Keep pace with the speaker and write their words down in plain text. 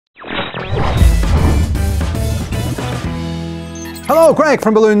Hello, Greg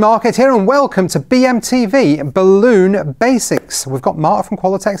from Balloon Market here, and welcome to BMTV Balloon Basics. We've got Mark from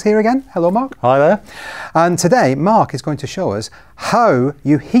Qualatex here again. Hello, Mark. Hi there. And today, Mark is going to show us how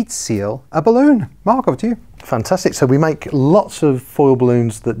you heat seal a balloon. Mark, over to you. Fantastic. So we make lots of foil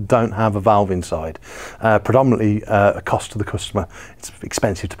balloons that don't have a valve inside. Predominantly a cost to the customer. It's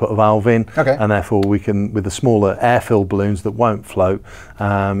expensive to put a valve in, and therefore we can, with the smaller air-filled balloons that won't float,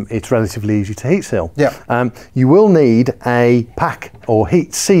 it's relatively easy to heat seal. You will need a pack or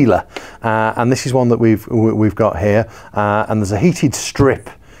heat sealer, and this is one that we've got here, and there's a heated strip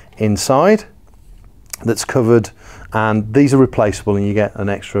inside that's covered, and these are replaceable, and you get an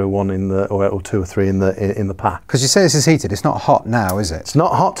extra one in the, or two or three in the pack. Because you say this is heated, it's not hot now, is it? It's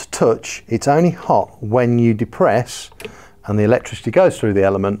not hot to touch. It's only hot when you depress, and the electricity goes through the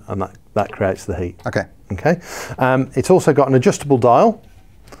element, and that creates the heat. Okay. It's also got an adjustable dial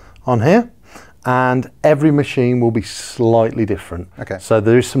on here, and every machine will be slightly different. So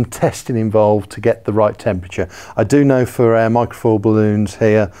there is some testing involved to get the right temperature. I do know for our microfoil balloons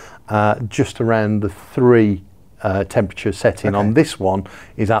here, just around the 3 temperature setting on this one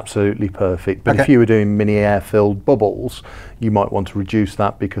is absolutely perfect. But if you were doing mini air-filled bubbles, you might want to reduce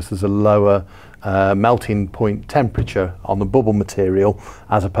that because there's a lower melting point temperature on the bubble material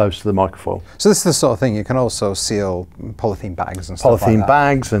as opposed to the microfoil. So this is the sort of thing you can also seal polythene bags and stuff like that. Polythene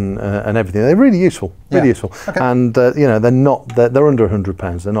bags and everything. They're really useful, really useful. And you know, they're under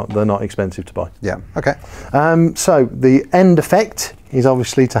 £100. They're not expensive to buy. So the end effect is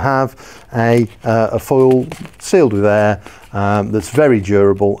obviously to have a foil sealed with air that's very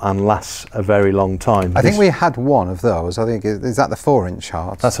durable and lasts a very long time. I think we had one of those. I think, is that the 4-inch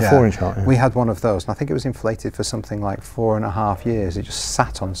heart? That's a 4-inch heart. We had one of those, and I think it was inflated for something like 4.5 years. It just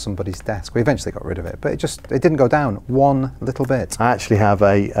sat on somebody's desk. We eventually got rid of it, but it didn't go down one little bit. I actually have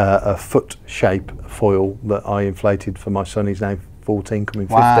a foot shape foil that I inflated for my son. He's now 14, coming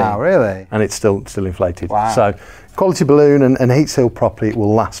 15. Wow, really? And it's still inflated. Wow. So quality balloon and heat seal properly, it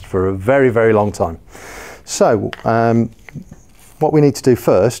will last for a very, very long time. So what we need to do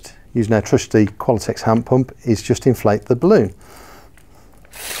first, using our trusty Qualatex hand pump, is just inflate the balloon.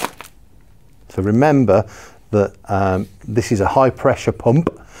 So remember that this is a high pressure pump,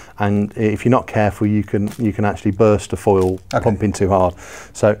 and if you're not careful, you can actually burst a foil pumping too hard.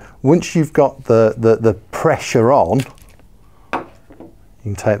 So once you've got the pressure on,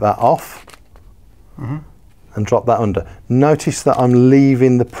 you can take that off and drop that under. Notice that I'm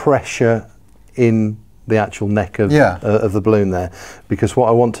leaving the pressure in the actual neck of the balloon there, because what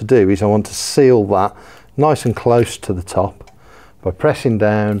I want to do is I want to seal that nice and close to the top by pressing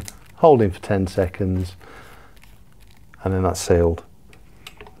down, holding for 10 seconds, and then that's sealed.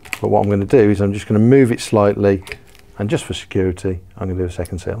 But what I'm going to do is I'm just going to move it slightly, and just for security, I'm going to do a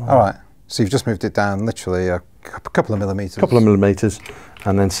second seal. All right. So you've just moved it down literally a couple of millimetres. A couple of millimetres,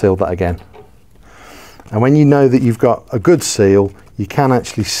 and then seal that again. And when you know that you've got a good seal, you can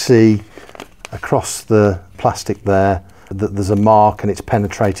actually see across the plastic there that there's a mark, and it's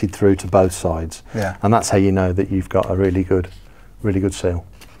penetrated through to both sides. And that's how you know that you've got a really good seal.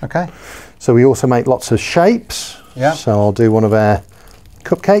 So we also make lots of shapes. So I'll do one of our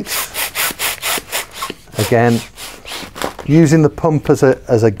cupcakes. Again, using the pump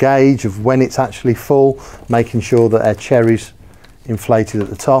as a gauge of when it's actually full, making sure that our cherry's inflated at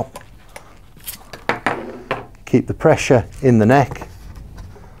the top. Keep the pressure in the neck.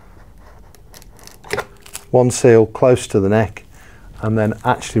 One seal close to the neck, and then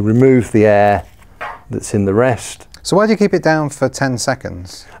actually remove the air that's in the rest. So why do you keep it down for 10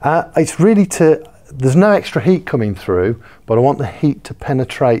 seconds? It's really there's no extra heat coming through, but I want the heat to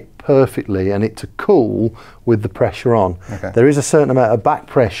penetrate perfectly and it to cool with the pressure on. There is a certain amount of back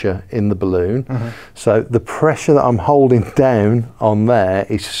pressure in the balloon, so the pressure that I'm holding down on there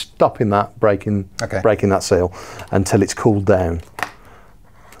is stopping that breaking that seal until it's cooled down.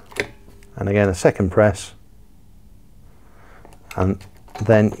 And again, a second press, and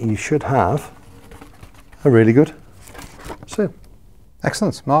then you should have a really good seal.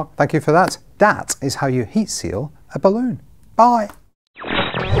 Excellent, Mark. Thank you for that. That is how you heat seal a balloon. Bye.